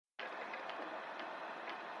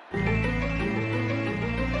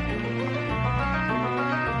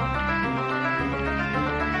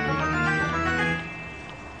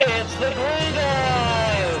the Glue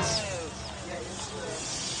Guys!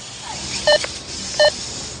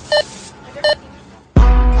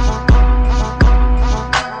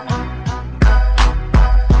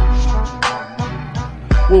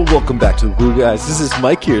 Well, welcome back to the Glue Guys. This is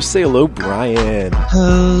Mike here. Say hello, Brian.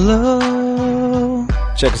 Hello.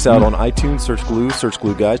 Check us out on iTunes, search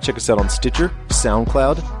Glue Guys. Check us out on Stitcher,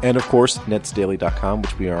 SoundCloud, and of course, netsdaily.com,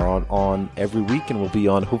 which we are on every week, and we'll be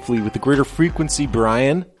on hopefully with a greater frequency,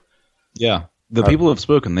 Brian. Yeah, the people have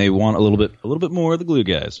spoken. They want a little bit more of the Glue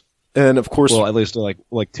Guys. And of course, well, at least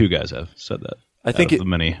like two guys have said that. I think the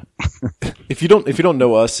many. If you don't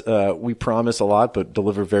know us, we promise a lot but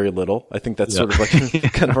deliver very little. I think that's sort of like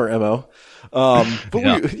kind of our MO. But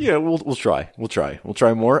we'll try. We'll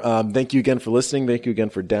try more. Thank you again for listening. Thank you again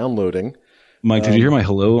for downloading. Mike, did you hear my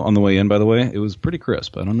hello on the way in? By the way, it was pretty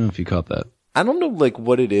crisp. I don't know if you caught that. I don't know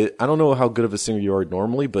what it is. I don't know how good of a singer you are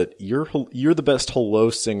normally, but you're the best hello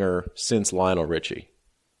singer since Lionel Richie.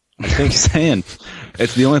 I think saying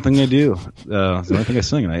it's the only thing I do. It's the only thing I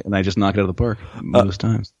sing, and I just knock it out of the park most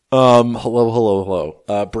times. Hello.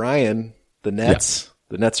 Brian, the Nets. Yeah.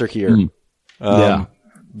 The Nets are here.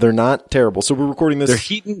 They're not terrible. So we're recording this.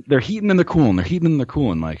 They're heating and they're cooling. They're heating and they're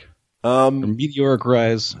cooling, Mike. They're meteoric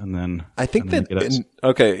rise, and then I think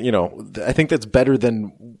I think that's better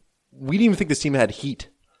than. We didn't even think this team had heat.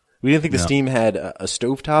 We didn't think this team had a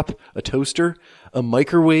stovetop, a toaster, a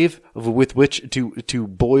microwave with which to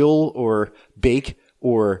boil or bake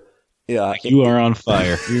or. You are on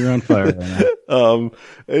fire. You're on fire right now.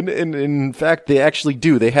 And in fact, they actually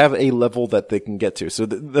do. They have a level that they can get to. So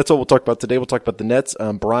that's all we'll talk about today. We'll talk about the Nets.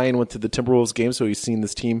 Brian went to the Timberwolves game, so he's seen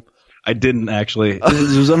this team. I didn't actually. It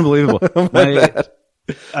was unbelievable.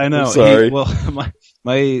 I know. I'm sorry.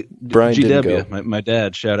 My Brian GW, my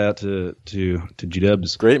dad. Shout out to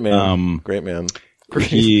GWs. Great man. Great man.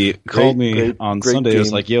 He called me on Sunday. Game. He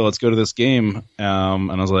was like, "Yo, let's go to this game."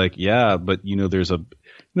 And I was like, "Yeah, but there's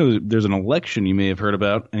an election you may have heard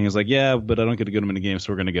about." And he was like, "Yeah, but I don't get to go to many games,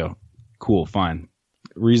 so we're gonna go." Cool, fine,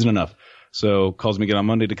 reason enough. So calls me again on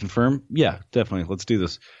Monday to confirm. Yeah, definitely, let's do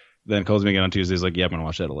this. Then calls me again on Tuesday. He's like, "Yeah, I'm gonna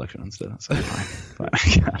watch that election instead." So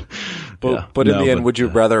fine. But in the end, would you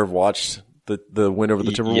rather have watched the win over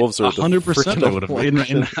the Timberwolves or 100%? I would have.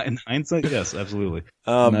 In hindsight, yes, absolutely.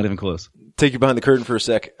 Not even close. Take you behind the curtain for a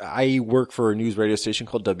sec. I work for a news radio station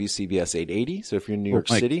called WCBS 880. So if you're in New York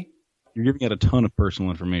City, you're giving out a ton of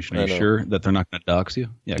personal information. Are you sure that they're not going to dox you?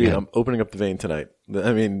 Yeah, dude, I'm opening up the vein tonight.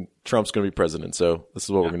 I mean, Trump's going to be president, so this is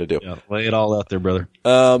what we're going to do. Yeah, lay it all out there, brother.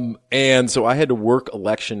 And so I had to work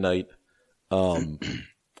election night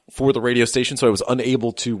for the radio station, so I was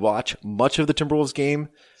unable to watch much of the Timberwolves game.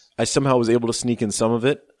 I somehow was able to sneak in some of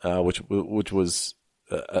it, which was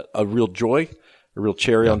a real joy, a real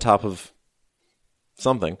cherry on top of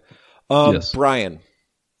something. Yes. Brian.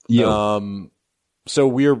 Yo. So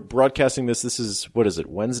we are broadcasting this. This is, what is it,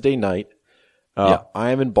 Wednesday night.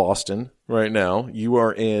 I am in Boston right now. You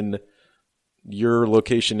are in your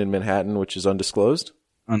location in Manhattan, which is undisclosed.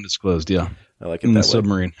 Undisclosed, yeah. I like it in that the way.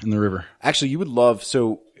 Submarine, in the river. Actually, you would love,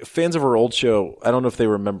 so fans of our old show, I don't know if they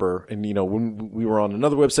remember, and when we were on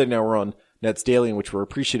another website, now we're on Nets Daily, which we're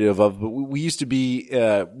appreciative of, but we used to be,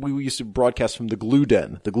 we used to broadcast from the Glue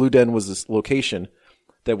Den. The Glue Den was this location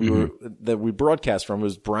that we broadcast from. It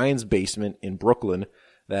was Brian's basement in Brooklyn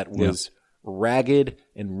that was ragged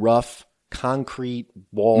and rough, concrete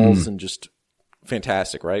walls and just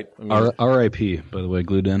fantastic, right? I mean, R.I.P. by the way,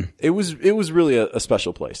 Glue Den. It was really a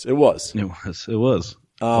special place. It was. It was.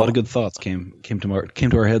 A lot of good thoughts came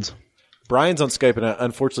to our heads. Brian's on Skype, and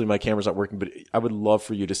unfortunately my camera's not working, but I would love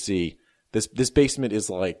for you to see this basement is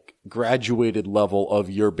like graduated level of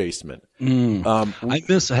your basement. I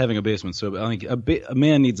miss having a basement. So I think a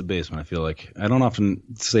man needs a basement. I feel like I don't often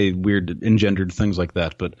say weird engendered things like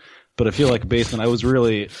that, but I feel like a basement. I was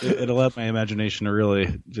really it allowed my imagination to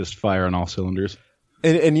really just fire on all cylinders.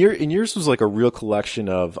 And yours was like a real collection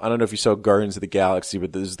of, I don't know if you saw Guardians of the Galaxy,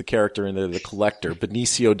 but there's the character in there, the collector,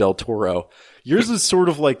 Benicio del Toro. Yours is sort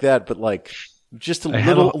of like that, but like just a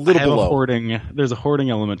little below. There's a hoarding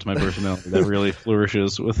element to my personality that really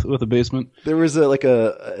flourishes with a basement. There was a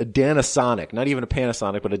Danasonic, not even a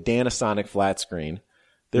Panasonic, but a Danasonic flat screen.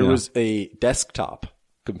 There was a desktop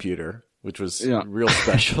computer, which was real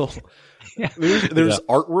special. There's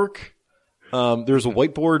artwork. There's a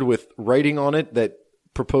whiteboard with writing on it that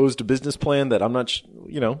proposed a business plan that I'm not,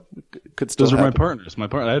 could still Those are happen. my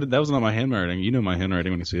partners. That was not my handwriting. You know my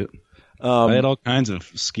handwriting when you see it. I had all kinds of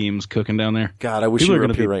schemes cooking down there. God, I wish you were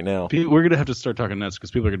up here right now. We're going to have to start talking Nets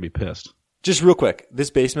because people are going to be pissed. Just real quick, this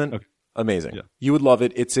basement, amazing. Yeah. You would love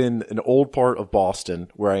it. It's in an old part of Boston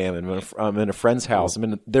where I am. I'm in a friend's house. I'm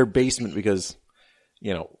in their basement because,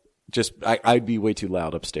 I'd be way too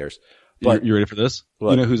loud upstairs. But you ready for this?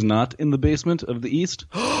 What? You know who's not in the basement of the East?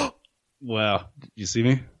 Wow. Did you see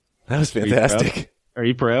me? that was fantastic. Are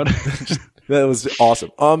you proud? That was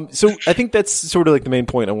awesome. So I think that's sort of like the main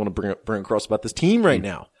point I want to bring across about this team right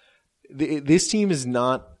now. This team is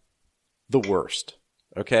not the worst.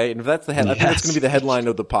 Okay, and if that's I think that's going to be the headline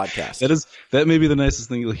of the podcast. That may be the nicest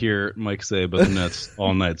thing you'll hear Mike say about the Nets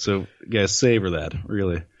all night. So, guys, savor that,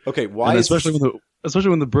 really. Okay, especially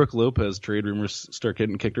when the Brook Lopez trade rumors start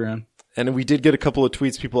getting kicked around. And we did get a couple of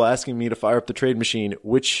tweets, people asking me to fire up the trade machine,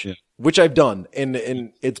 which I've done, and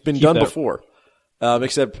it's been done before.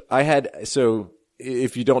 Except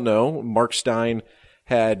if you don't know, Mark Stein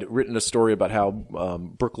had written a story about how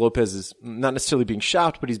Brook Lopez is not necessarily being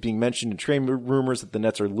shopped, but he's being mentioned in trade rumors, that the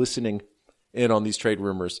Nets are listening in on these trade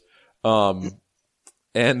rumors. And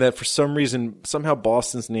that for some reason, somehow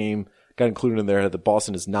Boston's name got included in there, that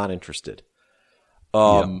Boston is not interested.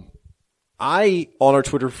 I, on our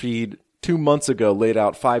Twitter feed 2 months ago, laid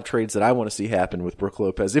out 5 trades that I want to see happen with Brook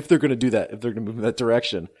Lopez, if they're going to do that, if they're going to move in that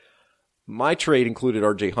direction. My trade included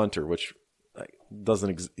RJ Hunter, which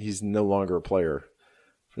he's no longer a player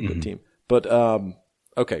for the team. But,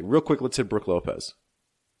 okay, real quick, let's hit Brook Lopez.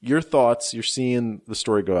 Your thoughts, you're seeing the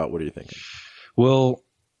story go out. What are you thinking? Well,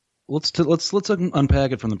 let's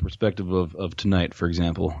unpack it from the perspective of tonight, for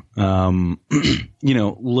example. So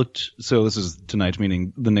this is tonight,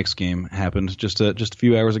 meaning the Knicks game happened just a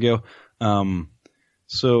few hours ago.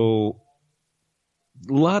 So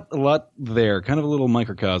a lot there, kind of a little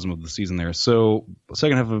microcosm of the season there. So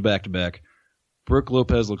second half of a back-to-back, Brook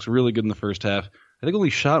Lopez looks really good in the first half. I think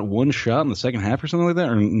only shot one shot in the second half or something like that.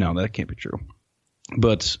 Or no, that can't be true.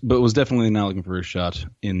 But was definitely not looking for a shot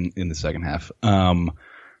in the second half.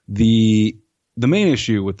 The main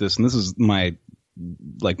issue with this, and this is my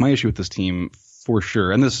issue with this team for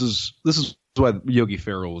sure, and this is why Yogi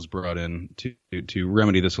Ferrell was brought in to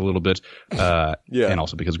remedy this a little bit, and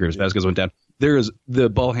also because Graves Vasquez went down. The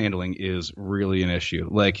ball handling is really an issue.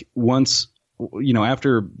 Like once,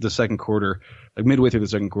 after the second quarter, like midway through the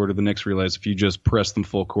second quarter, the Knicks realized if you just press them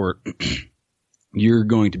full court, you're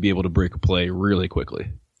going to be able to break a play really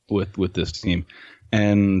quickly with this team.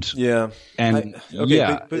 But real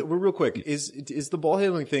quick, is the ball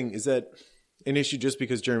handling thing, is that an issue just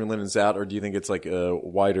because Jeremy Lin's out, or do you think it's like a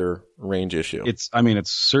wider range issue? It's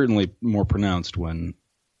certainly more pronounced when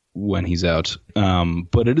he's out.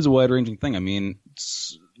 But it is a wide ranging thing.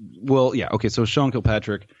 So Sean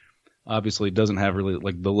Kilpatrick obviously doesn't have really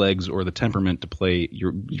like the legs or the temperament to play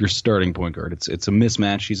your starting point guard. It's a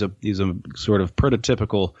mismatch. He's a sort of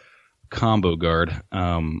prototypical combo guard.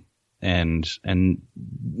 And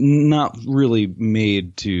not really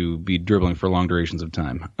made to be dribbling for long durations of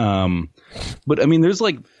time. But there's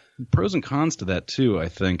like pros and cons to that too, I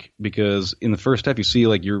think, because in the first half you see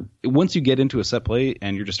like once you get into a set play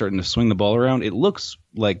and you're just starting to swing the ball around, it looks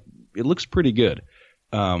pretty good.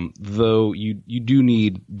 Though you do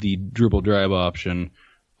need the dribble drive option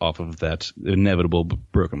off of that inevitable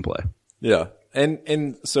broken play. Yeah.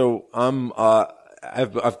 And so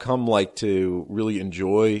I've come to really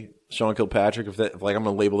enjoy Sean Kilpatrick. If I'm going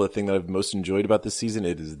to label the thing that I've most enjoyed about this season,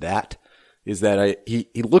 it is that he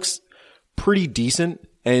looks pretty decent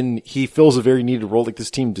and he fills a very needed role. Like this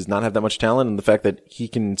team does not have that much talent, and the fact that he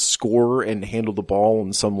can score and handle the ball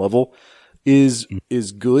on some level is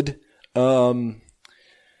good. So I'm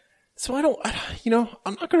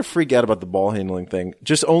not going to freak out about the ball handling thing,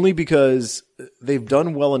 just only because they've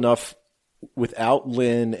done well enough without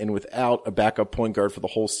Lin and without a backup point guard for the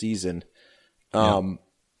whole season. And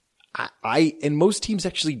most teams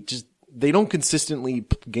actually just, they don't consistently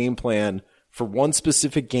game plan for one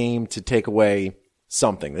specific game to take away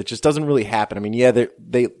something. That just doesn't really happen.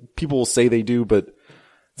 People will say they do, but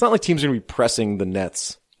it's not like teams are going to be pressing the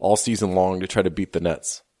Nets all season long to try to beat the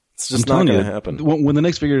Nets. It's just not going to happen. When the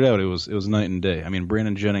Knicks figured it out, it was night and day.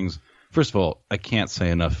 Brandon Jennings, first of all, I can't say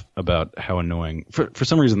enough about how annoying. For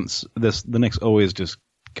some reason, the Knicks always just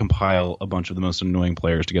compile a bunch of the most annoying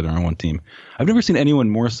players together on one team. I've never seen anyone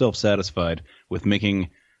more self-satisfied with making,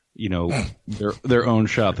 their own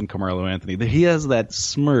shot than Carmelo Anthony. He has that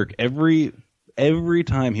smirk every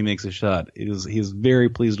time he makes a shot. He is very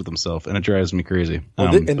pleased with himself, and it drives me crazy.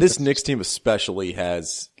 This Knicks team especially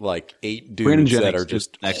has like 8 dudes that are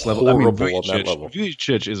just next level. Horrible on that level.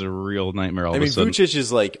 Vucic is a real nightmare. Vucic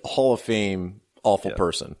is like Hall of Fame awful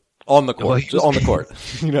person. On the court. On the court.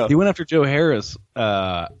 He went after Joe Harris,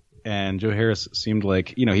 and Joe Harris seemed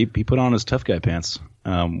like, he put on his tough guy pants,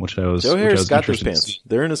 which I was. Joe Harris got those pants.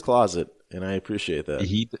 They're in his closet, and I appreciate that.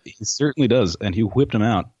 He certainly does, and he whipped him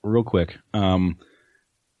out real quick.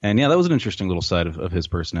 And yeah, that was an interesting little side of his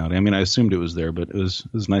personality. I mean, I assumed it was there, but it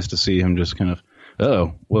was nice to see him just kind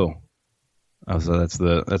of, whoa. So that's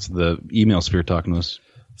the email sphere talking to us.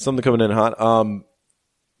 Something coming in hot.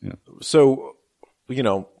 Yeah. So,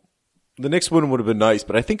 the Knicks win would have been nice,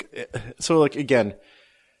 but I think so. Like again,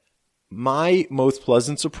 my most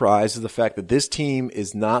pleasant surprise is the fact that this team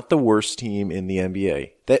is not the worst team in the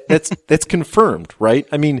NBA. That's confirmed, right?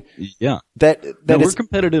 I mean, yeah, we're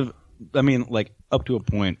competitive. I mean, like up to a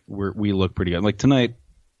point where we look pretty good. Like tonight,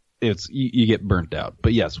 it's you get burnt out.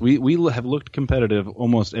 But yes, we have looked competitive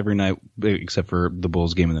almost every night except for the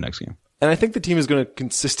Bulls game in the next game. And I think the team is going to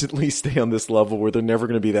consistently stay on this level where they're never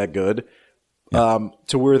going to be that good,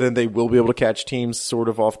 to where then they will be able to catch teams sort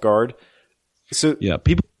of off guard. So yeah,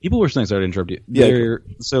 people were saying, sorry to interrupt you. Yeah.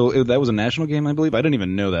 So that was a national game, I believe. I didn't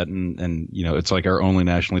even know that, and it's like our only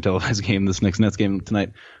nationally televised game, this Knicks Nets game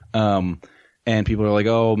tonight. And people are like,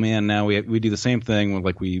 oh man, now we do the same thing with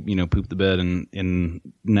like we poop the bed in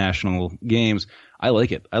national games. I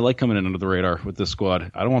like it. I like coming in under the radar with this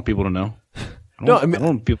squad. I don't want people to know. I don't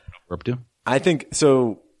want people to know what we're up to. I think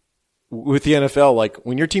so. With the NFL, like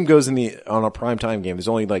when your team goes on a primetime game, there's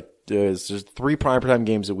only like there's 3 primetime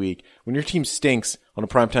games a week. When your team stinks on a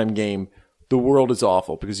primetime game, the world is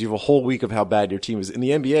awful because you have a whole week of how bad your team is. In the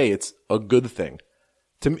NBA, it's a good thing.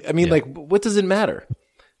 To me, I mean, like what does it matter?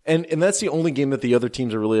 And that's the only game that the other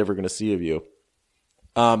teams are really ever going to see of you.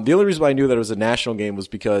 The only reason why I knew that it was a national game was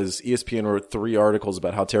because ESPN wrote 3 articles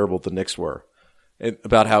about how terrible the Knicks were. And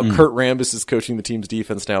about how Kurt Rambis is coaching the team's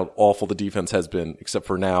defense, and how awful the defense has been, except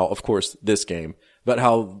for now, of course, this game. About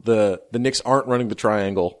how the Knicks aren't running the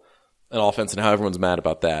triangle and offense and how everyone's mad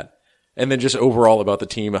about that. And then just overall about the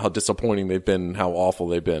team, how disappointing they've been, and how awful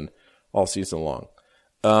they've been all season long.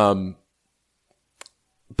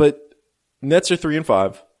 But Nets are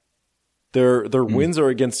 3-5. Their wins are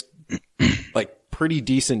against like pretty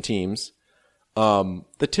decent teams.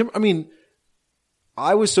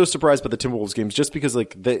 I was so surprised by the Timberwolves games just because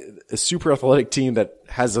like a super athletic team that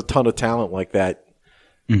has a ton of talent like that.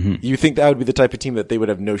 Mm-hmm. You think that would be the type of team that they would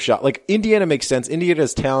have no shot. Like Indiana makes sense. Indiana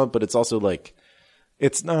has talent, but it's also like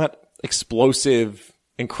it's not explosive,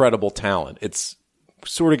 incredible talent. It's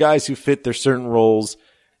sort of guys who fit their certain roles.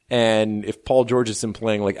 And if Paul George isn't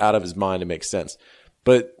playing like out of his mind, it makes sense.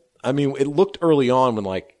 But I mean, it looked early on when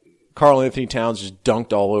like Karl Anthony Towns just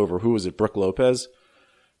dunked all over. Who was it? Brooke Lopez.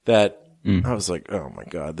 That I was like, oh my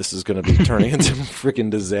God, this is going to be turning into a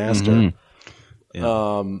freaking disaster. Mm-hmm.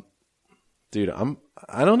 Yeah. Dude,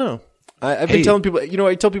 I don't know. I've been telling people,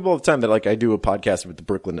 I tell people all the time that like I do a podcast about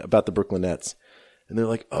the Brooklyn Nets, and they're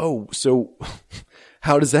like, oh, so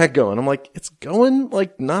how does that go? And I'm like, it's going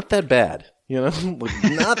like not that bad, like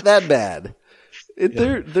not that bad.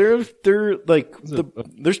 They're like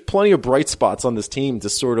there's plenty of bright spots on this team to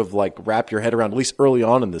sort of like wrap your head around, at least early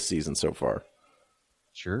on in this season so far.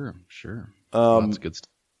 Sure. That's good stuff.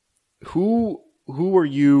 Who are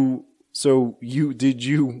you? So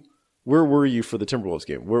where were you for the Timberwolves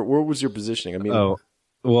game? Where was your positioning? I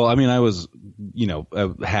mean, I was,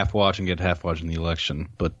 half watching the election,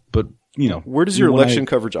 but where does your election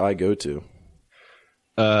coverage eye go to?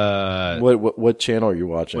 What channel are you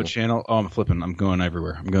watching? What channel? Oh, I'm flipping. I'm going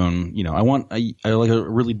everywhere. I'm going, I like a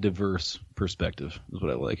really diverse perspective is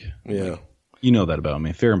what I like. Yeah. That about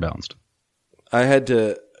me. Fair and balanced. I had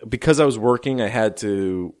to, because I was working, I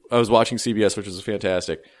was watching CBS, which was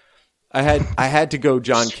fantastic. I had to go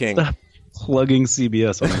John King. Stop plugging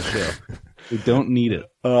CBS on the show. We don't need it.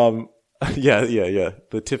 Yeah.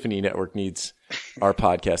 The Tiffany Network needs our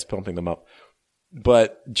podcast pumping them up.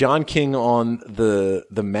 But John King on the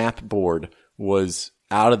map board was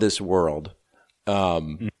out of this world.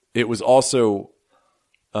 It was also,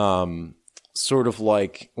 sort of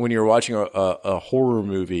like when you're watching a horror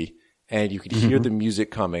movie, and you could hear the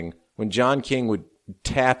music coming when John King would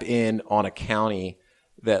tap in on a county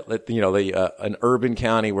that an urban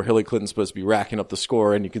county where Hillary Clinton's supposed to be racking up the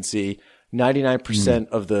score, and you can see 99%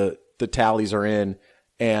 of the tallies are in,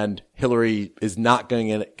 and Hillary is not going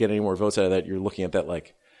to get any more votes out of that. You're looking at that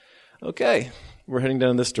like, okay, we're heading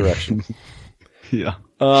down this direction. Yeah.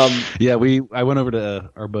 I went over to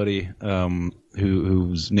our buddy,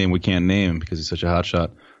 whose name we can't name because he's such a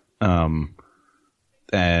hotshot.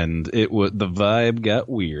 And the vibe got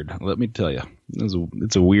weird. Let me tell you,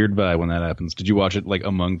 it's a weird vibe when that happens. Did you watch it like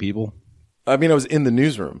among people? I mean, I was in the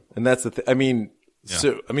newsroom, and that's the thing. I mean,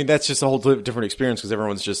 that's just a whole different experience because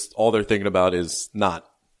everyone's just all they're thinking about is not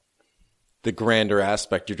the grander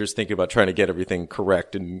aspect. You're just thinking about trying to get everything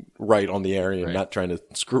correct and right on the air, and not trying to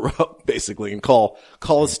screw up basically, and call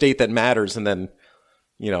a state that matters, and then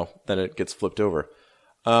then it gets flipped over.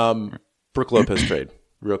 Brooke Lopez trade,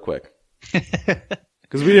 real quick.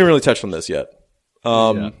 because we didn't really touch on this yet.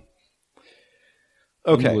 Yeah.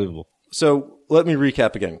 Okay, Unbelievable. so let me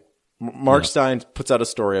recap again. Mark Stein puts out a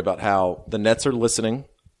story about how the Nets are listening.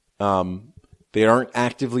 They aren't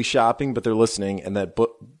actively shopping, but they're listening, and that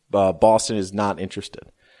Boston is not interested.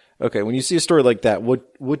 Okay, when you see a story like that,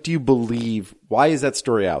 what do you believe? Why is that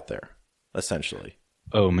story out there, essentially?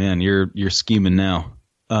 Oh man, you're scheming now.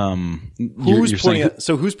 Who's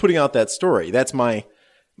putting out that story? That's my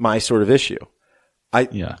sort of issue. I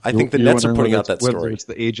think the Nets are putting out that story. Whether it's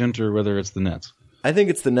the agent or whether it's the Nets. I think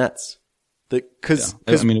it's the Nets. Because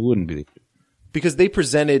I mean, it wouldn't be. Because they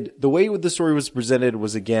presented, the way the story was presented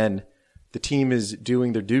was, again, the team is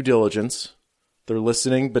doing their due diligence. They're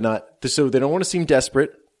listening, but not, so they don't want to seem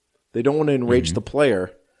desperate. They don't want to enrage the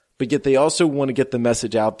player, but yet they also want to get the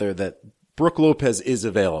message out there that Brook Lopez is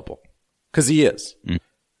available. Because he is.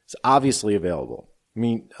 It's obviously available. I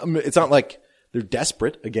mean, it's not like they're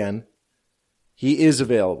desperate, again. He is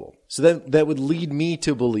available. So that would lead me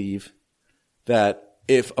to believe that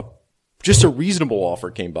if just a reasonable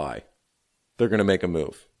offer came by, they're going to make a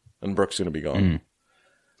move, and Brook's going to be gone.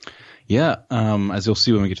 Yeah, as you'll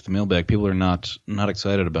see when we get to the mailbag, people are not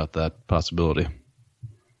excited about that possibility,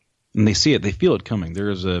 and they see it, they feel it coming. There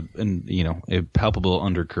is a palpable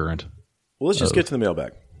undercurrent. Well, let's just get to the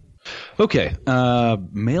mailbag. Okay,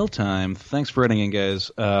 mail time. Thanks for writing in,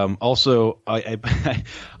 guys. Also, I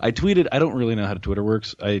tweeted. I don't really know how Twitter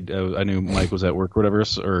works. I knew Mike was at work, or whatever,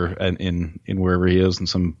 or in wherever he is in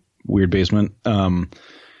some weird basement.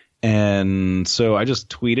 And so I just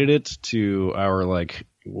tweeted it to our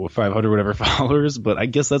 500 whatever followers. But I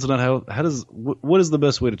guess that's not what is the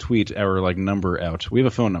best way to tweet our number out? We have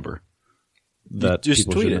a phone number. That you just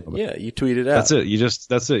tweet it. Yeah, you tweet it out. That's it.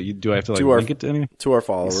 That's it. Do I have to link it to anything? To our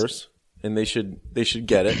followers, and they should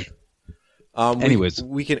get it. Anyways,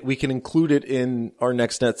 we can include it in our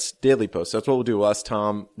next Nets daily post. That's what we'll do. We'll ask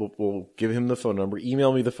Tom. We'll give him the phone number.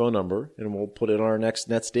 Email me the phone number, and we'll put it on our next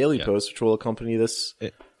Nets daily post, which will accompany this.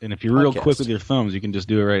 And if you're real quick with your thumbs, you can just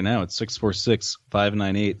do it right now. It's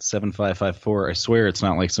 646-598-7554. I swear it's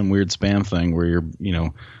not like some weird spam thing where your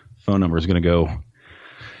phone number is going to go.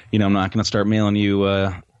 I'm not going to start mailing you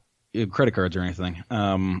credit cards or anything.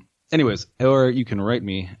 Anyways, or you can write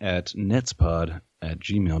me at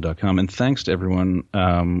netspod@gmail.com. And thanks to everyone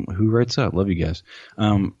who writes out. Love you guys.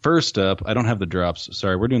 First up, I don't have the drops.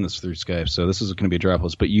 Sorry, we're doing this through Skype, so this is going to be a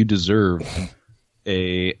dropless. But you deserve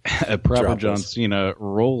a proper John Cena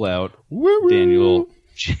rollout.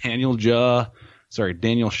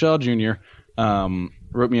 Daniel Shaw Jr.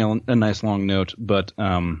 Wrote me a nice long note, but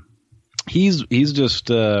he's just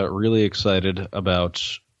really excited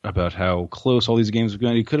about how close all these games have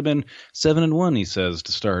gone. He could have been 7-1, he says,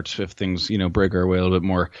 to start if things break our way a little bit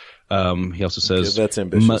more. He also says that's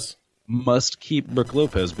ambitious. Must keep Brook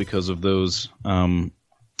Lopez because of those that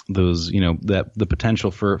the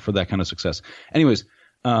potential for that kind of success. Anyways,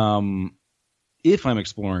 if I'm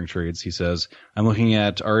exploring trades, he says, I'm looking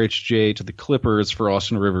at RHJ to the Clippers for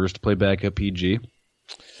Austin Rivers to play backup PG.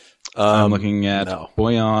 I'm looking at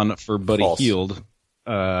Boyan for Buddy Hield.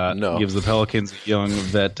 Gives the Pelicans a young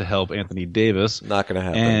vet to help Anthony Davis. Not going to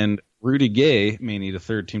happen. And Rudy Gay may need a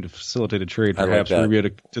third team to facilitate a trade, perhaps Rubio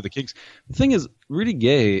to the Kings. The thing is, Rudy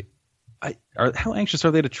Gay, how anxious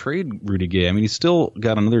are they to trade Rudy Gay? I mean, he's still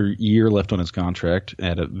got another year left on his contract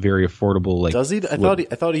at a very affordable. Does he? I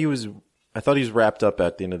thought he was wrapped up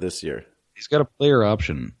at the end of this year. He's got a player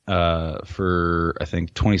option for, I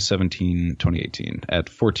think, 2017, 2018 at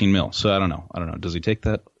 $14 million. So I don't know. Does he take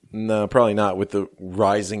that? No, probably not with the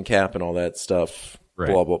rising cap and all that stuff.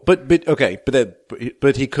 Right. Blah, blah.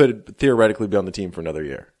 But he could theoretically be on the team for another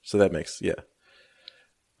year. So that makes,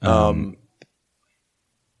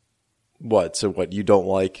 What? So what you don't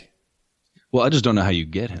like? Well, I just don't know how you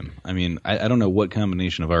get him. I mean, I don't know what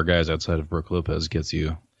combination of our guys outside of Brook Lopez gets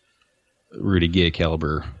you Rudy Gay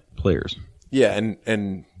caliber players. Yeah,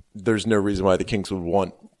 and there's no reason why the Kings would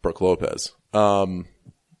want Brook Lopez. I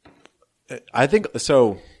think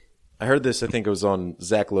so. I heard this. I think it was on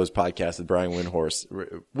Zach Lowe's podcast with Brian Windhorst.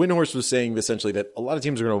 Windhorst was saying essentially that a lot of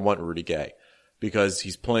teams are going to want Rudy Gay because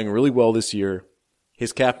he's playing really well this year.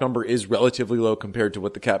 His cap number is relatively low compared to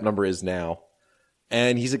what the cap number is now,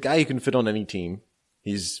 and he's a guy who can fit on any team.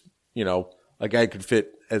 He's a guy who could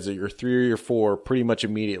fit as your 3 or your 4 pretty much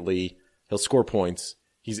immediately. He'll score points.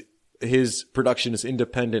 His production is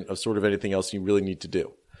independent of sort of anything else you really need to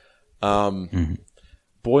do.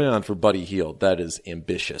 Boyan for Buddy Hield, that is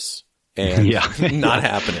ambitious and not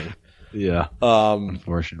happening. Yeah,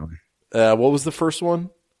 unfortunately. What was the first one?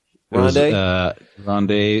 Rondé?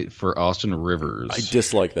 Rondé for Austin Rivers. I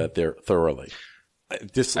dislike that there thoroughly.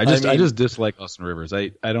 I just dislike Austin Rivers.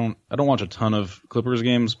 I don't watch a ton of Clippers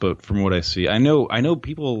games, but from what I see, I know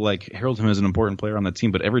people like herald him as an important player on the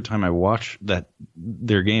team, but every time I watch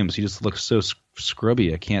their games, he just looks so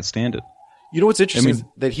scrubby. I can't stand it. You know what's interesting is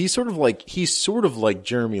that he's sort of like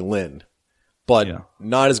Jeremy Lin, but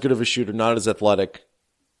not as good of a shooter, not as athletic,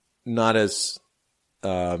 not as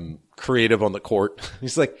creative on the court.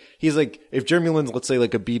 He's like if Jeremy Lin's, let's say,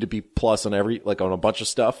 like a B to B plus on on a bunch of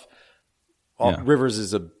stuff. Rivers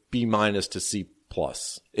is a B- to C+.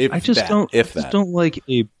 I just don't like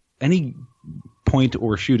any point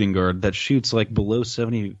or shooting guard that shoots like below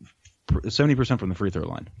 70% from the free throw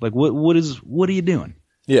line. Like what are you doing?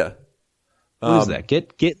 Yeah. What is that?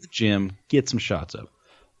 Get in the gym, get some shots up.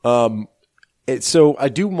 So I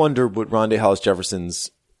do wonder what Rondae Hollis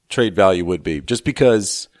Jefferson's trade value would be, just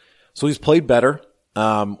because. So he's played better,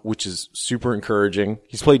 which is super encouraging.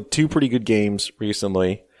 He's played 2 pretty good games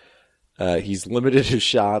recently. He's limited his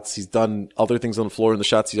shots. He's done other things on the floor, and the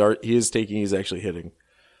shots he is taking, he's actually hitting.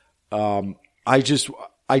 I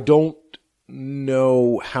don't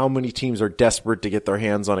know how many teams are desperate to get their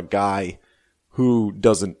hands on a guy who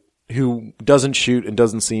doesn't shoot and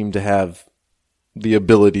doesn't seem to have the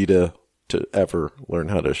ability to ever learn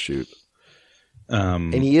how to shoot.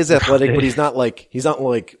 And he is athletic, but he's not like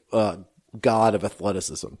god of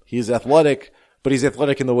athleticism. He's athletic, but he's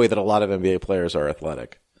athletic in the way that a lot of NBA players are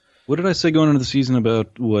athletic. What did I say going into the season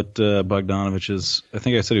about what Bogdanovich is? I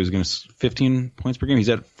think I said he was going to 15 points per game. He's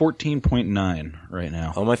at 14.9 right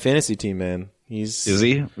now. On my fantasy team, man. Is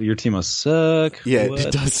he? Your team must suck. Yeah,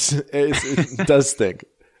 it does. It does stink.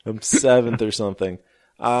 I'm 7th or something.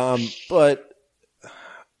 But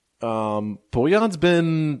Bojan's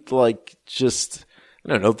been just, I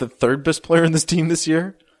don't know, the 3rd best player in this team this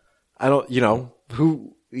year.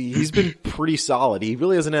 He's been pretty solid. He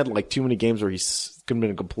really hasn't had too many games where he's been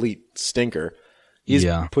a complete stinker. He's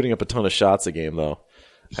putting up a ton of shots a game, though.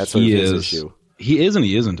 That's what his issue. He is and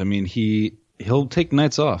he isn't. I mean, he'll take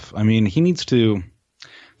nights off. I mean,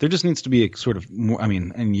 there just needs to be a sort of more,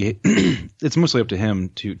 it's mostly up to him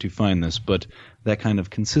to find this, but that kind of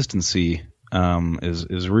consistency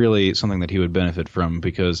is really something that he would benefit from,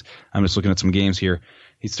 because I'm just looking at some games here.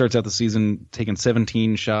 He starts out the season taking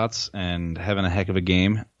 17 shots and having a heck of a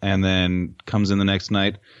game, and then comes in the next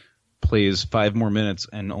night, plays 5 more minutes,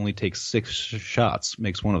 and only takes 6 shots,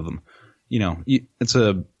 makes 1 of them. It's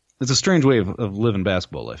a strange way of living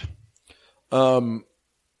basketball life.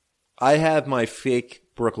 I have my fake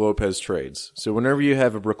Brook Lopez trades. So whenever you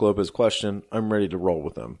have a Brook Lopez question, I'm ready to roll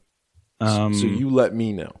with them. So you let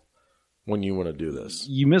me know when you want to do this.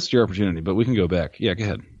 You missed your opportunity, but we can go back. Yeah, go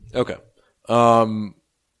ahead. Okay.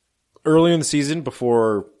 Earlier in the season,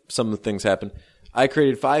 before some of the things happened, I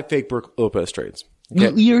created 5 fake Brook Lopez trades.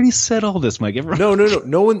 Okay? You already said all this, Mike. No.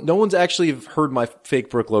 No one's actually heard my fake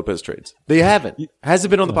Brook Lopez trades. They haven't. Hasn't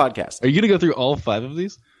been on the podcast. Are you going to go through all 5 of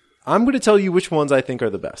these? I'm going to tell you which ones I think are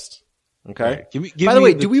the best. Okay. Right, By the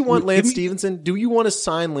way, do we want Lance Stevenson? Do you want to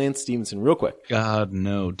sign Lance Stevenson real quick? God,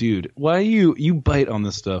 no, dude. Why you bite on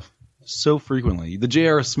this stuff so frequently? The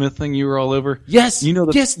J.R. Smith thing you were all over. Yes.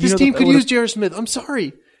 This team could use J.R. Smith. I'm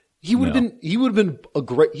sorry. He would have been a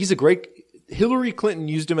great. Hillary Clinton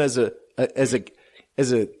used him as a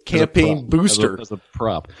campaign booster. As a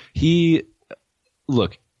prop. It's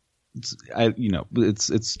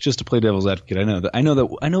just to play devil's advocate. I know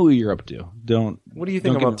what you're up to. What do you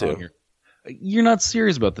think I'm up to? Here. You're not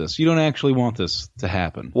serious about this. You don't actually want this to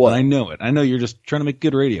happen. What? I know it. I know you're just trying to make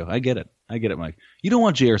good radio. I get it, Mike. You don't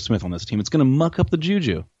want J.R. Smith on this team. It's going to muck up the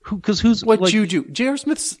juju. Juju? J.R.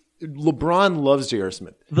 Smith's LeBron loves J.R.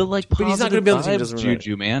 Smith. But he's not going to be on the team. Doesn't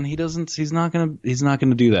juju, man. He doesn't. He's not going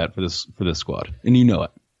to do that for this squad, and you know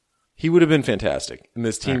it. He would have been fantastic, and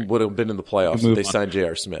this team would have been in the playoffs if they signed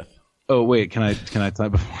J.R. Smith. Oh wait, can I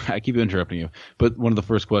type before I keep interrupting you? But one of the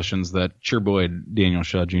first questions that Cheerboy Daniel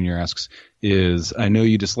Shaw Jr. asks is, I know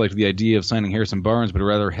you disliked the idea of signing Harrison Barnes, but I'd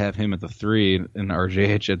rather have him at the 3 and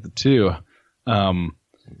RJH at the 2.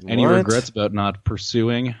 Any regrets about not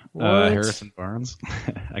pursuing Harrison Barnes?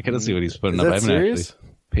 I gotta see what he's putting up. I haven't actually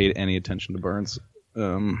paid any attention to Barnes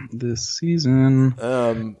this season.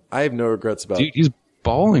 I have no regrets about. Dude, he's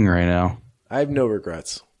balling right now. I have no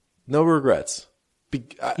regrets. No regrets.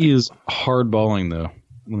 He is hard balling, though.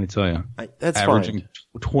 Let me tell you, that's averaging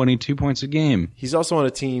 22 points a game. He's also on a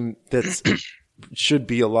team that should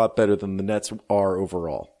be a lot better than the Nets are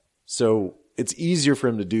overall. So it's easier for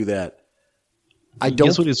him to do that.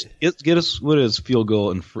 Guess what his field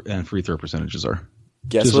goal and free throw percentages are.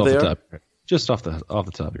 Guess what they are? Just off the top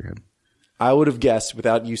of your head. I would have guessed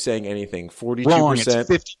without you saying anything. 42%. Wrong. It's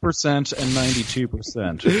 50% and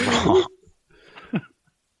 92%. Wrong.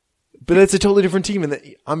 But it's a totally different team, and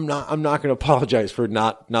I'm not going to apologize for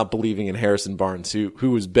not believing in Harrison Barnes,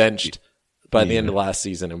 who was benched by the end of last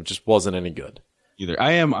season and just wasn't any good. Either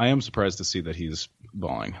I am surprised to see that he's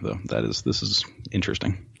balling though. This is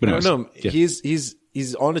interesting. But anyways, no,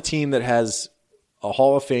 he's on a team that has a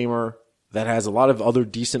Hall of Famer, that has a lot of other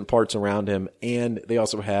decent parts around him, and they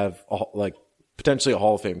also have potentially a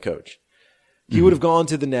Hall of Fame coach. He would have gone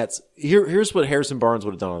to the Nets. Here's what Harrison Barnes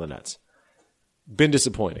would have done on the Nets. Been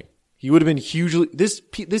disappointing. He would have been hugely. This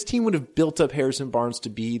team would have built up Harrison Barnes to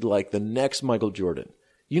be like the next Michael Jordan.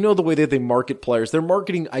 You know the way that they market players. They're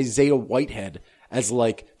marketing Isaiah Whitehead as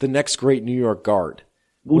like the next great New York guard.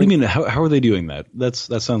 What do you mean? How are they doing that? That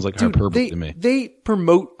sounds like hyperbole to me. They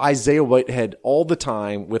promote Isaiah Whitehead all the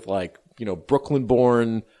time with Brooklyn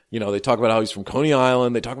born. They talk about how he's from Coney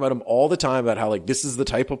Island. They talk about him all the time about how this is the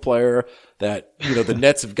type of player that, the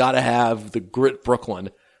Nets have got to have, the grit Brooklyn.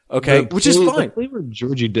 Okay. Which is fine. The play where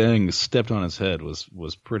Georgie Deng stepped on his head was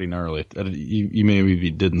pretty gnarly. You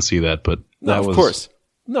maybe didn't see that, but of course.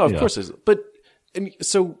 No, of course. But,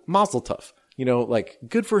 so Mazel Tov,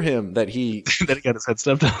 good for him that he, that he got his head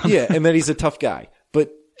stepped on. Yeah. And that he's a tough guy.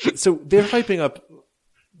 But so they're hyping up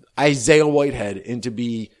Isaiah Whitehead into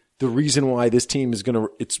be the reason why this team is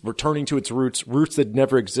it's returning to its roots that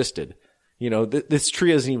never existed. This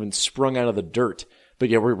tree hasn't even sprung out of the dirt, but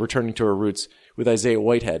yeah, we're returning to our roots with Isaiah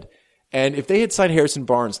Whitehead. And if they had signed Harrison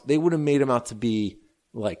Barnes, they would have made him out to be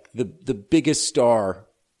like the biggest star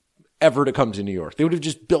ever to come to New York. They would have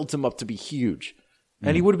just built him up to be huge,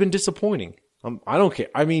 and he would have been disappointing. I don't care.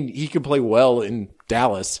 I mean, he could play well in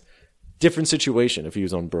Dallas. Different situation if he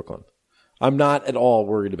was on Brooklyn. I'm not at all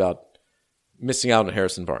worried about missing out on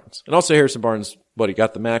Harrison Barnes. And also Harrison Barnes, he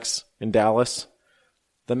got the max in Dallas.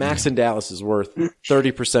 The max in Dallas is worth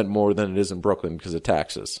 30% more than it is in Brooklyn because of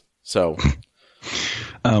taxes. So,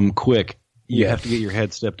 quick, you have to get your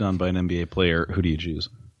head stepped on by an NBA player. Who do you choose?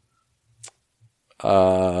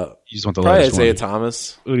 You just want the probably latest Isaiah one.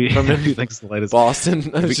 Thomas. Who do you think's the latest? Boston.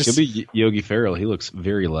 Could be Yogi Ferrell. He looks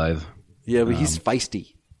very lithe. Yeah, but he's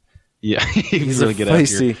feisty. Yeah, he's really get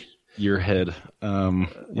feisty. After your head. Yeah,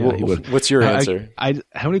 he would. What's your answer?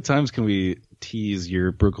 How many times can we tease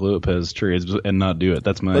your Brook Lopez trades and not do it?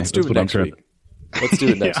 That's Let's do it next week. Let's do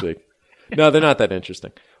it next week. No, they're not that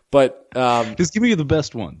interesting. But just give me the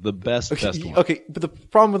best one. The best one. Okay, but the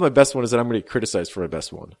problem with my best one is that I'm going to get criticized for my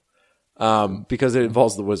best one. Because it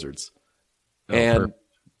involves the Wizards. And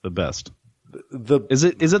the best. Is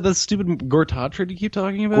it the stupid Gortat trade you keep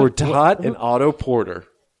talking about? Gortat and Otto Porter.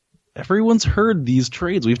 Everyone's heard these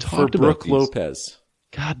trades. We've talked about Brook Lopez.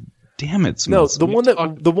 God damn it, No, Smith.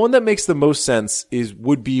 the one that makes the most sense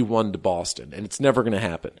would be one to Boston, and it's never going to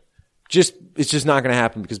happen. It's just not going to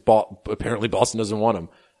happen because apparently Boston doesn't want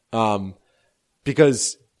him.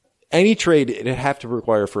 Because any trade, it'd have to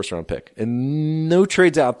require a first-round pick. And no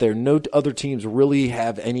trades out there, no other teams really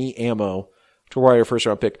have any ammo to require a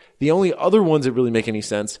first-round pick. The only other ones that really make any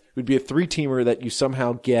sense would be a three-teamer that you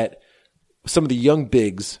somehow get some of the young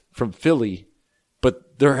bigs from Philly,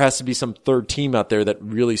 but there has to be some third team out there that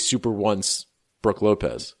really super wants Brook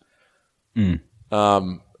Lopez. And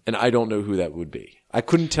I don't know who that would be. I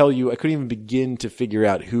couldn't tell you. I couldn't even begin to figure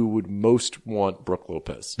out who would most want Brook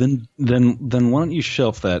Lopez. Then why don't you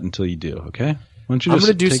shelf that until you do? Okay. Why don't you I'm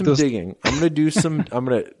going to do some digging. I'm going to do some. I'm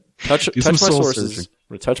going to touch my sources. Searching. I'm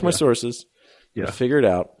going to touch my sources. Yeah. Figure it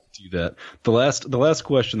out. Do that. The last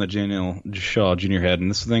question that Daniel Shaw Jr. had, and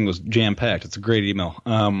this thing was jam packed. It's a great email.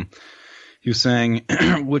 He was saying,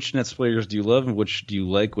 which Nets players do you love and which do you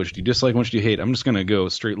like, which do you dislike, and which do you hate? I'm just going to go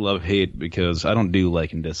straight love hate because I don't do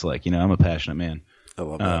like and dislike. I'm a passionate man. I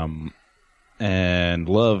love that. And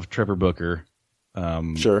love Trevor Booker.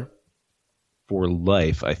 Sure. For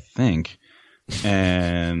life, I think.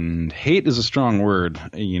 And hate is a strong word.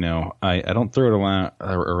 I don't throw it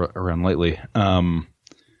around lightly.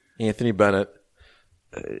 Anthony Bennett.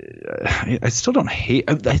 I still don't hate.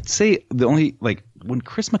 I'd say the only when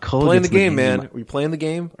Chris McCullough playing the game, man. Are we playing the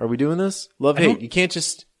game? Are we doing this? Love hate. You can't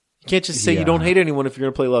just say you don't hate anyone if you're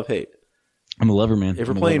gonna play love hate. I'm a lover, man. If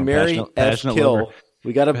we're playing Mary F kill, lover.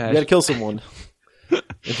 we gotta kill someone.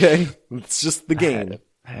 Okay, it's just the game.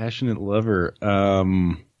 Passionate lover.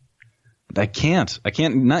 I can't.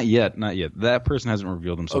 Not yet. That person hasn't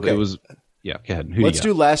revealed himself. Okay. It was. Yeah. Go ahead. Let's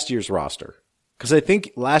do last year's roster. Because I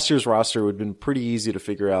think last year's roster would have been pretty easy to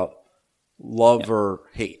figure out love or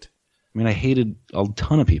hate. I mean, I hated a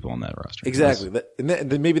ton of people on that roster. Exactly.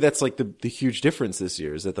 Then maybe that's like the huge difference this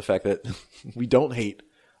year is that the fact that we don't hate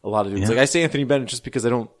a lot of dudes. Like I say Anthony Bennett just because I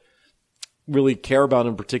don't really care about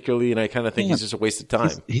him particularly, and I kind of think he's just a waste of time.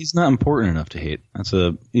 He's not important enough to hate. That's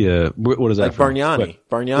a What is that? Like Bargnani.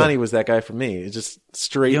 Bargnani was that guy for me. It's just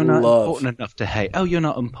straight You're not love. important enough to hate. Oh, you're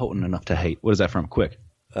not important enough to hate. What is that from? Quick.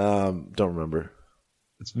 Don't remember.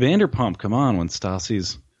 It's Vanderpump. Come on, when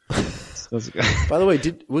Stassi's. By the way,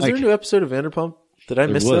 was there a new episode of Vanderpump? Did I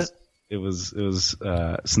miss that? It was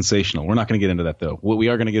sensational. We're not going to get into that though. What we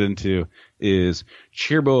are going to get into is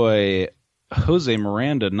Cheerboy Jose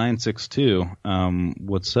Miranda 962.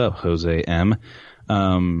 What's up, Jose M?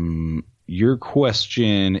 Your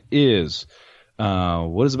question is,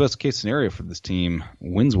 what is the best case scenario for this team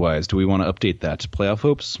wins wise? Do we want to update that? Playoff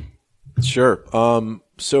hopes? Sure.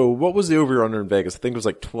 So what was the over under in Vegas? I think it was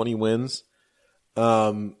like 20 wins.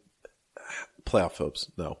 Playoff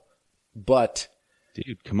hopes, no. But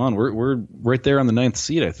dude, come on, we're right there on the 9th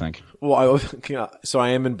seed, I think. Well, so I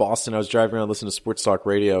am in Boston. I was driving around listening to Sports Talk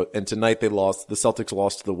Radio, and tonight the Celtics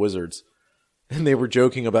lost to the Wizards, and they were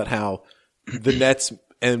joking about how the Nets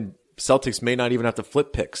and Celtics may not even have to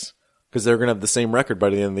flip picks because they're going to have the same record by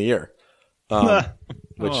the end of the year,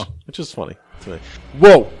 which is funny to me.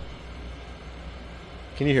 Whoa!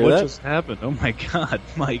 Can you hear that? What just happened? Oh my God,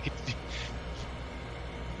 Mike!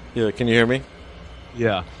 Yeah, can you hear me?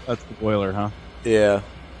 Yeah, that's the boiler, huh? Yeah.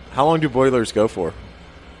 How long do boilers go for?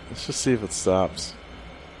 Let's just see if it stops.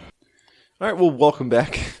 All right. Well, welcome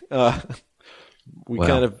back. We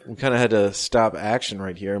kind of had to stop action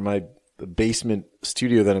right here. The basement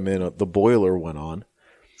studio that I'm in, the boiler went on.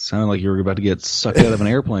 Sounded like you were about to get sucked out of an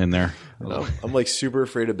airplane there. No, I'm like super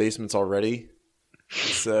afraid of basements already,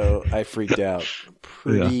 so I freaked out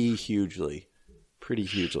pretty hugely. Where do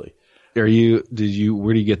you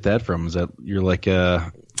get that from? Is that you're like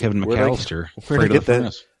Kevin McAllister? Where did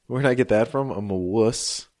I get that from? I'm a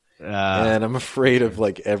wuss, and I'm afraid of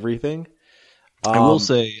like everything. I will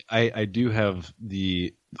say I do have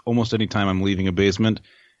almost any time I'm leaving a basement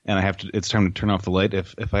and it's time to turn off the light.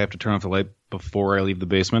 If I have to turn off the light before I leave the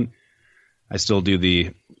basement, I still do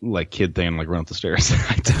the like kid thing and like run up the stairs.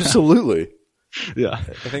 Absolutely. Yeah,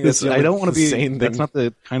 I think that's I don't want to be. Thing. That's not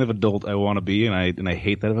the kind of adult I want to be, and I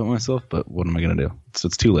hate that about myself. But what am I going to do?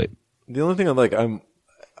 It's too late. The only thing I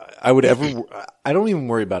don't even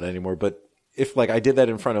worry about it anymore. But if like I did that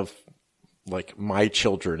in front of like my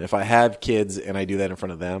children, if I have kids and I do that in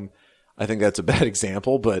front of them, I think that's a bad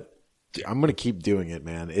example. But I'm going to keep doing it,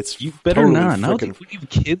 man. You better totally not. Now, if you have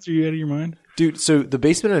kids, are you out of your mind, dude? So the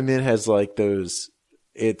basement I'm in has like those.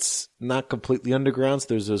 It's not completely underground, so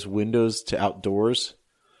there's those windows to outdoors.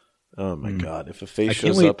 Oh my God. If a face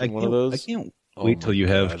shows up in one of those. I can't wait till you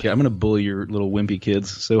have kids. I'm going to bully your little wimpy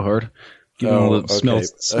kids so hard. Give them all the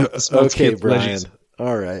smells okay, Brian.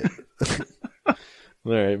 All right. All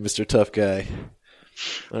right, Mr. Tough Guy.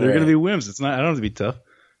 They're going to be wimps. I don't have to be tough.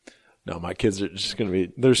 No, my kids are just going to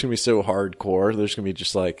be, they're just going to be so hardcore. They're just going to be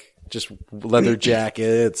just leather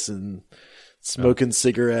jackets and smoking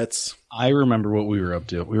cigarettes. I remember what we were up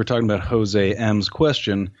to. We were talking about Jose M's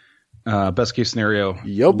question. Best case scenario.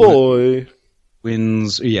 Yo, boy.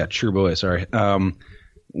 Wins. Yeah, sure, boy. Sorry.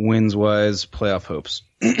 Wins wise, playoff hopes.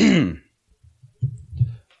 And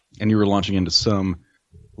you were launching into some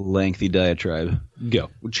lengthy diatribe. Go.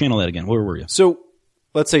 Channel that again. Where were you? So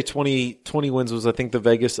let's say 20 wins was, I think, the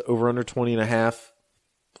Vegas over under 20.5.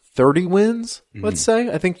 30 wins, let's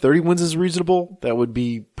say. I think 30 wins is reasonable. That would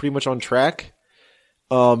be pretty much on track.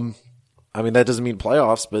 I mean, that doesn't mean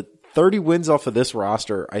playoffs, but 30 wins off of this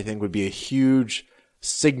roster, I think, would be a huge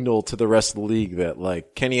signal to the rest of the league that,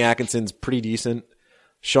 like, Kenny Atkinson's pretty decent.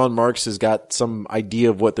 Sean Marks has got some idea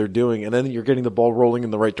of what they're doing, and then you're getting the ball rolling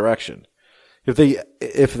in the right direction. If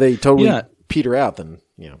they totally peter out, then,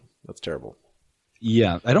 that's terrible.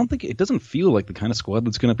 Yeah, I don't think it doesn't feel like the kind of squad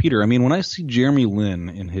that's going to peter. I mean, when I see Jeremy Lin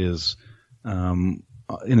in his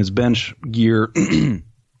bench gear,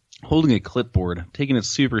 holding a clipboard, taking it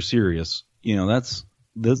super serious,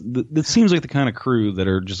 that seems like the kind of crew that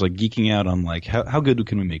are just like geeking out on like how good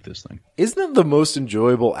can we make this thing? Isn't that the most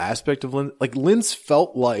enjoyable aspect of Lin? Like Lin's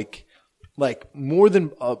felt like more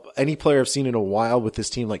than any player I've seen in a while with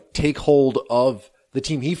this team, like take hold of the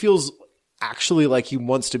team. He feels actually like he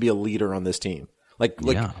wants to be a leader on this team. Like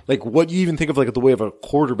what you even think of like the way of a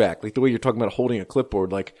quarterback, like the way you're talking about holding a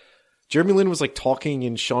clipboard. Like Jeremy Lin was like talking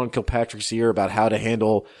in Sean Kilpatrick's ear about how to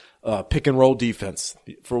handle pick and roll defense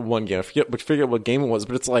for one game. I forget what game it was,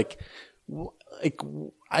 but it's like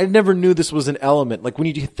I never knew this was an element. Like when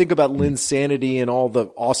you think about Lin's sanity and all the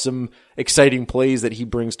awesome, exciting plays that he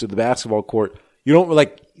brings to the basketball court, you don't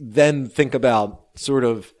like then think about sort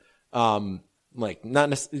of like not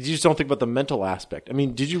necessarily, you just don't think about the mental aspect. I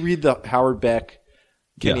mean, did you read the Howard Beck?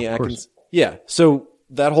 Kenny Atkins. Yeah. So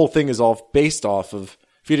that whole thing is all based off of,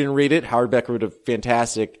 if you didn't read it, Howard Becker wrote a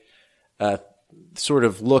fantastic sort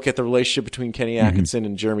of look at the relationship between Kenny Atkinson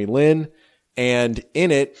and Jeremy Lin. And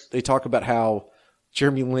in it, they talk about how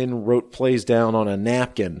Jeremy Lin wrote plays down on a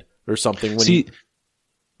napkin or something.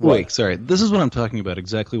 Wait, sorry. This is what I'm talking about.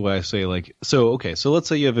 Exactly why I say so let's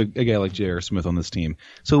say you have a guy like J.R. Smith on this team.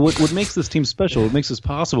 So what makes this team special, what makes this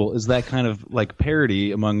possible is that kind of like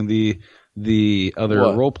parity among the other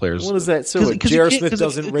role players. What is that? So J.R. Smith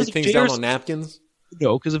doesn't write things down on napkins?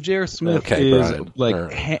 No, because if J.R. Smith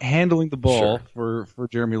is handling the ball for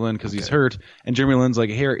Jeremy Lin because he's hurt, and Jeremy Lin's like,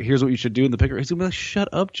 here's what you should do in the pick, he's going to be like, shut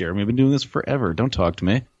up, Jeremy. I've been doing this forever. Don't talk to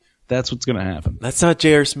me. That's what's going to happen. That's not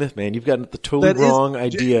J.R. Smith, man. You've got the totally wrong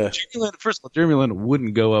idea. First of all, Jeremy Lin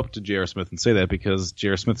wouldn't go up to J.R. Smith and say that because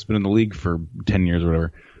J.R. Smith's been in the league for 10 years or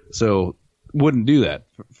whatever. So wouldn't do that,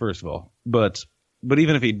 first of all. But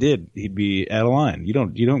even if he did, he'd be out of line. You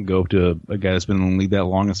don't go up to a guy that's been in the league that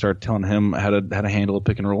long and start telling him how to handle a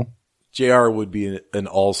pick and roll. JR would be an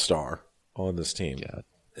all-star on this team. God.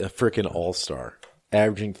 A freaking all-star.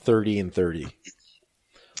 Averaging 30 and 30.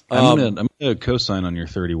 I'm gonna co-sign on your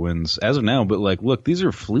 30 wins as of now, but look, these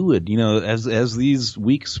are fluid. As these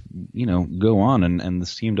weeks, go on and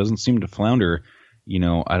this team doesn't seem to flounder.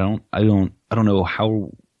 I don't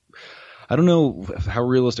know how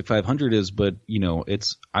realistic 500 is, but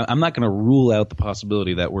I'm not going to rule out the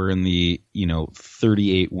possibility that we're in the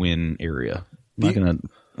 38 win area. I'm not going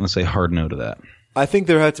to say hard no to that. I think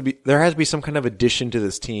there has to be some kind of addition to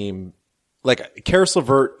this team. Like Karis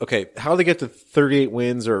LeVert, okay, how they get to 38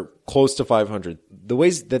 wins or close to 500? The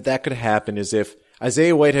ways that could happen is if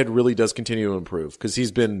Isaiah Whitehead really does continue to improve because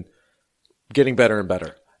he's been getting better and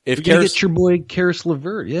better. If you get your boy Karis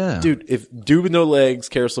LeVert, yeah, dude, if dude with no legs,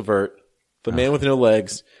 Karis LeVert, the man with no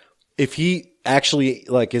legs, if he actually is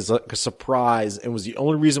like a surprise and was the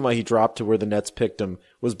only reason why he dropped to where the Nets picked him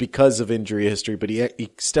was because of injury history, but he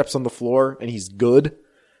steps on the floor and he's good,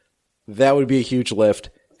 that would be a huge lift.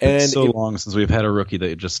 It's so long since we've had a rookie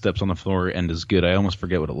that just steps on the floor and is good. I almost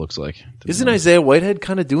forget what it looks like. Isn't Isaiah Whitehead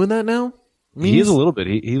kind of doing that now? He is a little bit.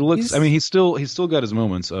 He looks. I mean, he's still got his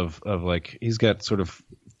moments of he's got sort of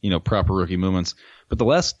proper rookie moments. But the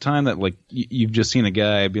last time that you've just seen a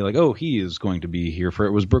guy be like, oh, he is going to be here for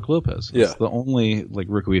it was Brook Lopez. It's the only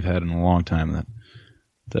rookie we've had in a long time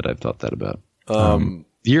that I've thought that about.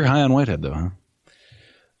 You're high on Whitehead though, huh?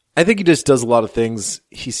 I think he just does a lot of things.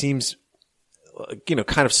 He seems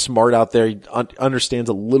kind of smart out there. He understands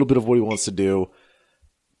a little bit of what he wants to do.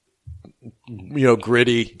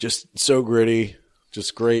 Gritty, just so gritty,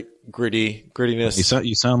 just great grittiness.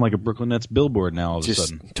 You sound like a Brooklyn Nets billboard now all of a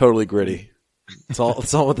sudden. Totally gritty. It's all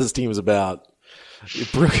what this team is about.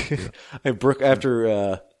 Brooke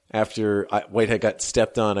after Whitehead got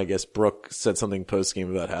stepped on, I guess Brooke said something post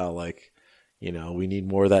game about how we need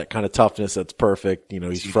more of that kind of toughness. That's perfect.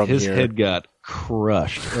 He's from his here. His head got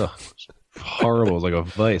crushed. Ugh. Horrible. It was like a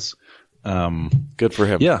vice. Good for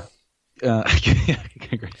him. Yeah. But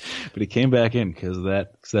he came back in because of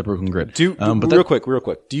that broken grid. Real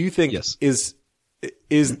quick. Do you think is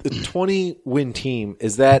the 20-win team,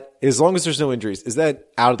 is that, as long as there's no injuries, is that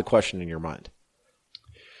out of the question in your mind?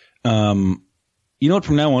 You know what?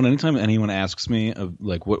 From now on, anytime anyone asks me of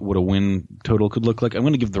what a win total could look like, I'm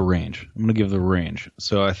going to give the range.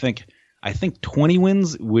 So I think 20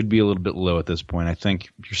 wins would be a little bit low at this point. I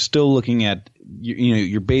think you're still looking at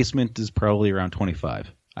your basement is probably around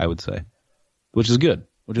 25, I would say, which is good,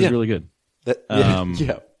 is really good.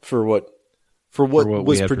 For what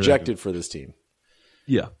was projected for this team.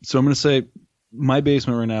 Yeah. So I'm going to say my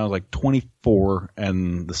basement right now is 24,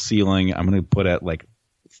 and the ceiling I'm going to put at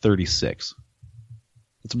 36.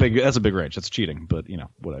 That's a big range. That's cheating, but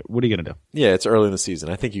what are you going to do? Yeah, it's early in the season.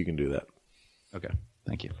 I think you can do that. Okay.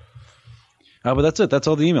 Thank you. But that's it. That's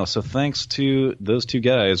all the emails. So thanks to those two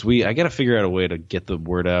guys. I got to figure out a way to get the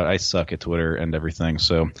word out. I suck at Twitter and everything.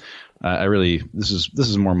 So this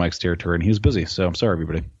is more Mike's territory, and he was busy. So I'm sorry,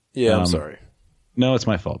 everybody. Yeah, I'm sorry. No, it's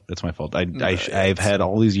my fault. I've had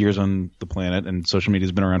all these years on the planet, and social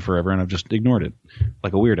media's been around forever, and I've just ignored it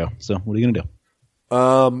like a weirdo. So what are you gonna do?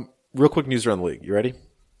 Real quick news around the league. You ready?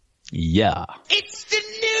 Yeah. It's the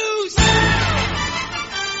news. All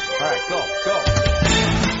right, go.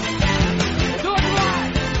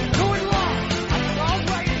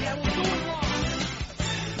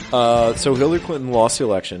 So Hillary Clinton lost the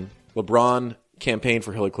election. LeBron campaigned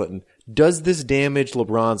for Hillary Clinton. Does this damage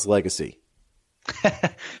LeBron's legacy?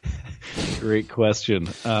 Great question.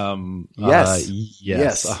 Yes.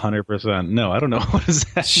 Yes. 100%. No, I don't know. What does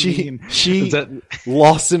that mean? She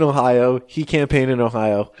lost in Ohio. He campaigned in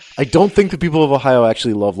Ohio. I don't think the people of Ohio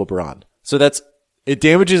actually love LeBron. So it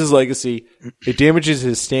damages his legacy. It damages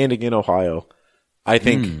his standing in Ohio. I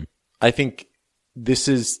think this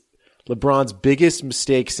is LeBron's biggest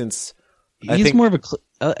mistake since. I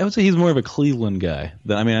would say he's more of a Cleveland guy.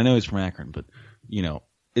 I mean, I know he's from Akron, but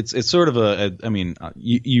it's sort of I mean,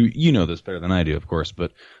 you know this better than I do, of course,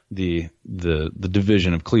 but the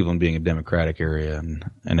division of Cleveland being a Democratic area and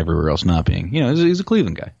everywhere else not being, he's a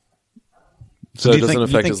Cleveland guy. So it doesn't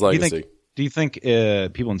affect his legacy. Do you think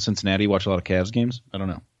people in Cincinnati watch a lot of Cavs games? I don't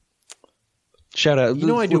know. Shout out. I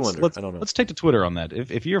do wonder. I don't know. Let's take to Twitter on that.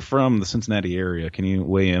 If you're from the Cincinnati area, can you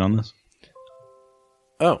weigh in on this?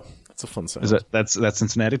 Oh, that's a fun sound. Is that's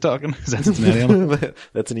Cincinnati talking? Is that Cincinnati on?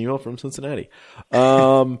 That's an email from Cincinnati.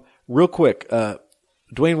 Real quick,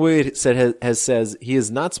 Dwayne Wade says he has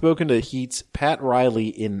not spoken to Heat's Pat Riley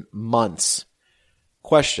in months.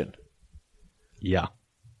 Question. Yeah.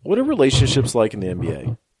 What are relationships like in the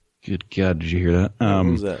NBA? Good God, did you hear that? What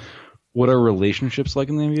was that? What are relationships like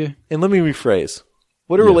in the NBA? And let me rephrase.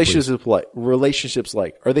 What are relationships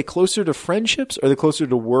like? Are they closer to friendships? Or are they closer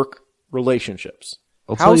to work relationships?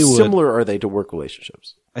 How similar are they to work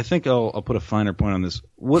relationships? I think I'll put a finer point on this.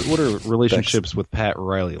 What are relationships with Pat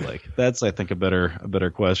Riley like? That's, I think, a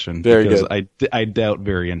better question. Very because good. I doubt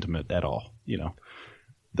very intimate at all.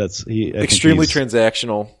 That's extremely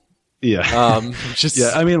transactional. Yeah.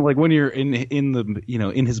 Yeah. I mean, like when you're in the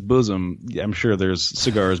in his bosom, I'm sure there's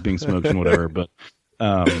cigars being smoked and whatever. But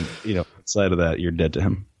outside of that, you're dead to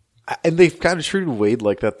him. And they've kind of treated Wade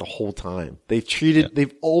like that the whole time.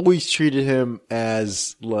 They've always treated him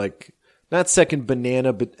as like not second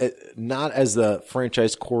banana, but not as the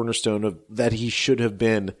franchise cornerstone of that he should have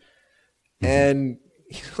been. And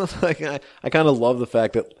I kind of love the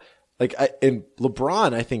fact that and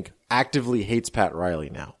LeBron, I think, actively hates Pat Riley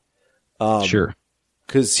now. Sure.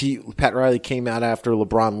 Because Pat Riley came out after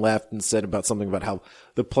LeBron left and said something about how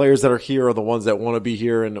the players that are here are the ones that want to be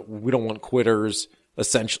here, and we don't want quitters.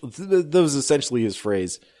 Essentially, that was essentially his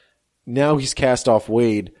phrase. Now he's cast off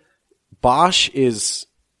Wade. I'm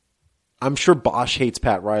sure Bosh hates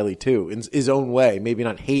Pat Riley too, in his own way. Maybe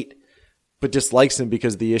not hate, but dislikes him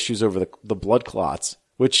because of the issues over the blood clots,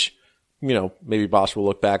 which, maybe Bosh will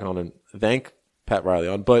look back on and thank Pat Riley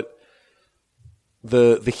on. But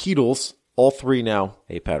the Heatles, all three now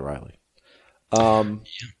hate Pat Riley.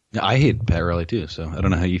 I hate Pat Riley too, so I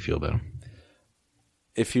don't know how you feel about him.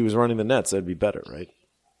 If he was running the Nets, that'd be better, right?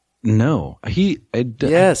 No,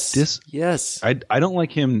 yes. I don't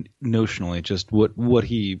like him notionally. Just what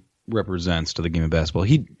he represents to the game of basketball.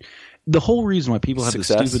 The whole reason why people have this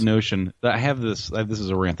stupid notion that I have this. This is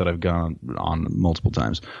a rant that I've gone on multiple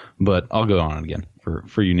times, but I'll go on again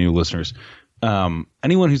for you new listeners.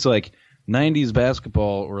 Anyone who's like 90s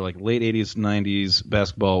basketball or like late 80s, 90s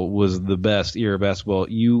basketball was the best era of basketball,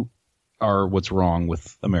 you are what's wrong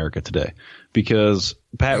with America today. Because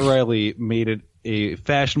Pat Riley made it a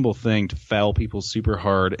fashionable thing to foul people super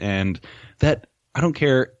hard, and that I don't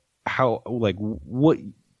care how what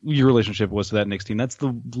your relationship was to that Knicks team. That's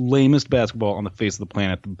the lamest basketball on the face of the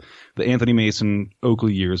planet. The Anthony Mason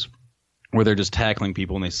Oakley years where they're just tackling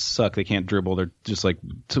people and they suck. They can't dribble. They're just like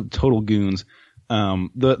total goons.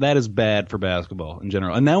 That is bad for basketball in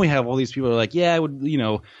general. And now we have all these people who are like, yeah, I would,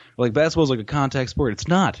 like basketball is like a contact sport. It's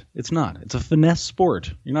not. It's a finesse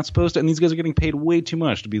sport. You're not supposed to. And these guys are getting paid way too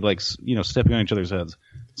much to be like, stepping on each other's heads.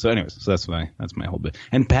 So anyways, that's my whole bit.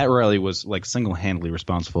 And Pat Riley was like single-handedly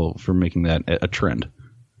responsible for making that a trend.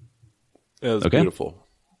 It was beautiful.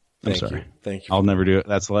 I'm sorry. Thank you. I'll never do it.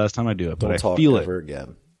 That's the last time I do it. But I feel ever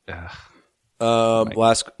again. Right.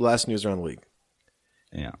 Last news around the league.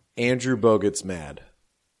 Yeah. Andrew Bogut's mad.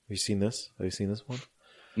 Have you seen this? Have you seen this one?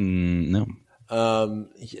 No. I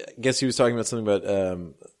guess he was talking about something about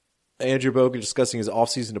Andrew Bogut discussing his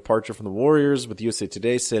offseason departure from the Warriors with USA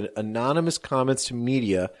Today, said anonymous comments to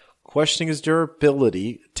media questioning his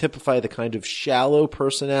durability typify the kind of shallow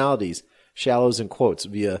personalities, shallows in quotes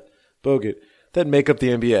via Bogut, that make up the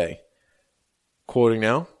NBA. Quoting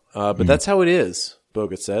now, but that's how it is,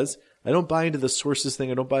 Bogut says. I don't buy into the sources thing.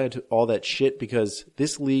 I don't buy into all that shit because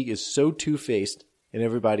this league is so two-faced and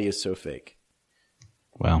everybody is so fake.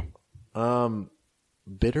 Wow.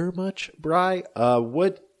 Bitter much, Bri?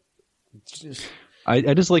 What?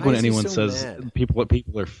 I just like when anyone so says mad? people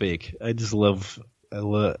are fake. I love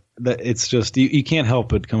that. It's just you can't help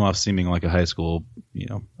but come off seeming like a high school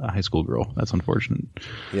girl. That's unfortunate.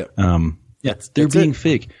 Yep. They're being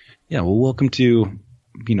fake. Yeah. Well, welcome to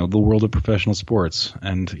the world of professional sports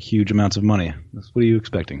and huge amounts of money. What are you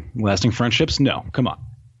expecting? Lasting friendships? No. Come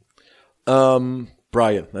on.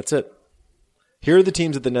 Brian, that's it. Here are the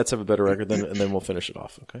teams that the Nets have a better record than, and then we'll finish it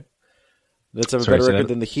off. Okay. Nets have a better record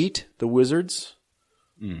than the Heat, the Wizards,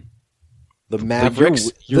 The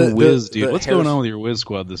Mavericks. Your Wiz, dude. the What's going on with your Wiz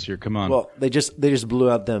squad this year? Come on. Well, they just blew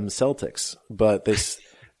out them Celtics, but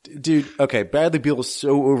dude. Okay, Bradley Beal is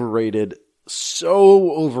so overrated.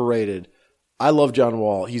 So overrated. I love John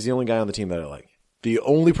Wall. He's the only guy on the team that I like. The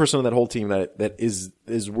only person on that whole team that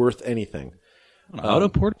is worth anything. Otto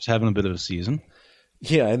Porter's having a bit of a season.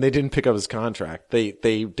 Yeah, and they didn't pick up his contract. They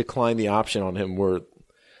declined the option on him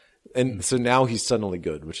so now he's suddenly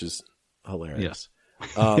good, which is hilarious.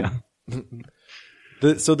 Yeah.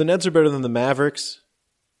 So the Nets are better than the Mavericks.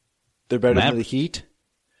 They're better than the Heat.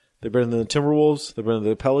 They're better than the Timberwolves. They're better than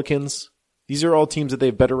the Pelicans. These are all teams that they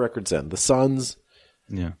have better records than. The Suns.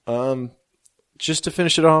 Yeah. Just to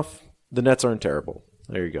finish it off, the Nets aren't terrible.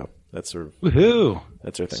 There you go. That's our Woohoo!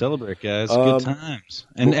 That's our thing. Celebrate, guys. Good times.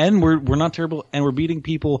 And we're not terrible, and we're beating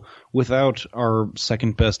people without our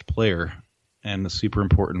second best player and a super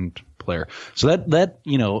important player. So that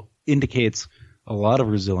indicates a lot of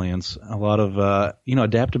resilience, a lot of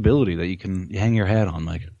adaptability that you can hang your hat on,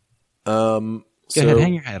 Mike. So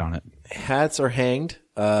hang your hat on it. Hats are hanged.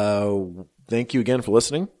 Thank you again for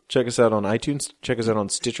listening. Check us out on iTunes. Check us out on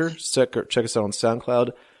Stitcher. Check us out on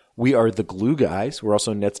SoundCloud. We are the Glue Guys. We're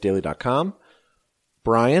also on netsdaily.com.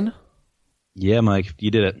 Brian? Yeah, Mike,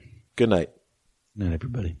 you did it. Good night. Good night,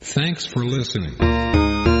 everybody. Thanks for listening.